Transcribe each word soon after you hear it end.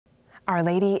Our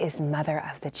Lady is Mother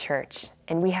of the Church,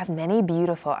 and we have many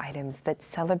beautiful items that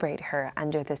celebrate her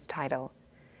under this title.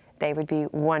 They would be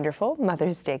wonderful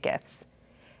Mother's Day gifts.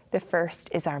 The first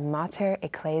is our Mater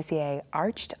Ecclesiae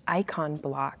arched icon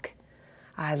block.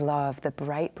 I love the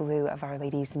bright blue of Our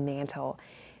Lady's mantle,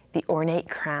 the ornate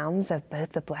crowns of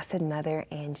both the Blessed Mother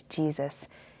and Jesus,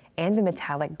 and the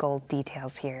metallic gold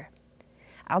details here.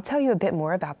 I'll tell you a bit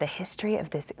more about the history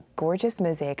of this gorgeous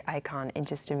mosaic icon in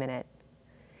just a minute.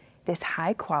 This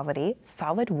high-quality,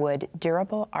 solid wood,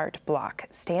 durable art block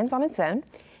stands on its own,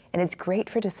 and it's great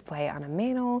for display on a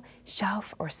mantel,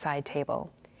 shelf, or side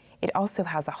table. It also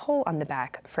has a hole on the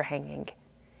back for hanging.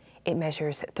 It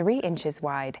measures 3 inches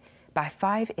wide by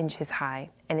 5 inches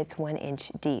high, and it's 1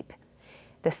 inch deep.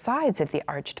 The sides of the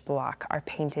arched block are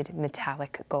painted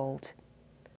metallic gold.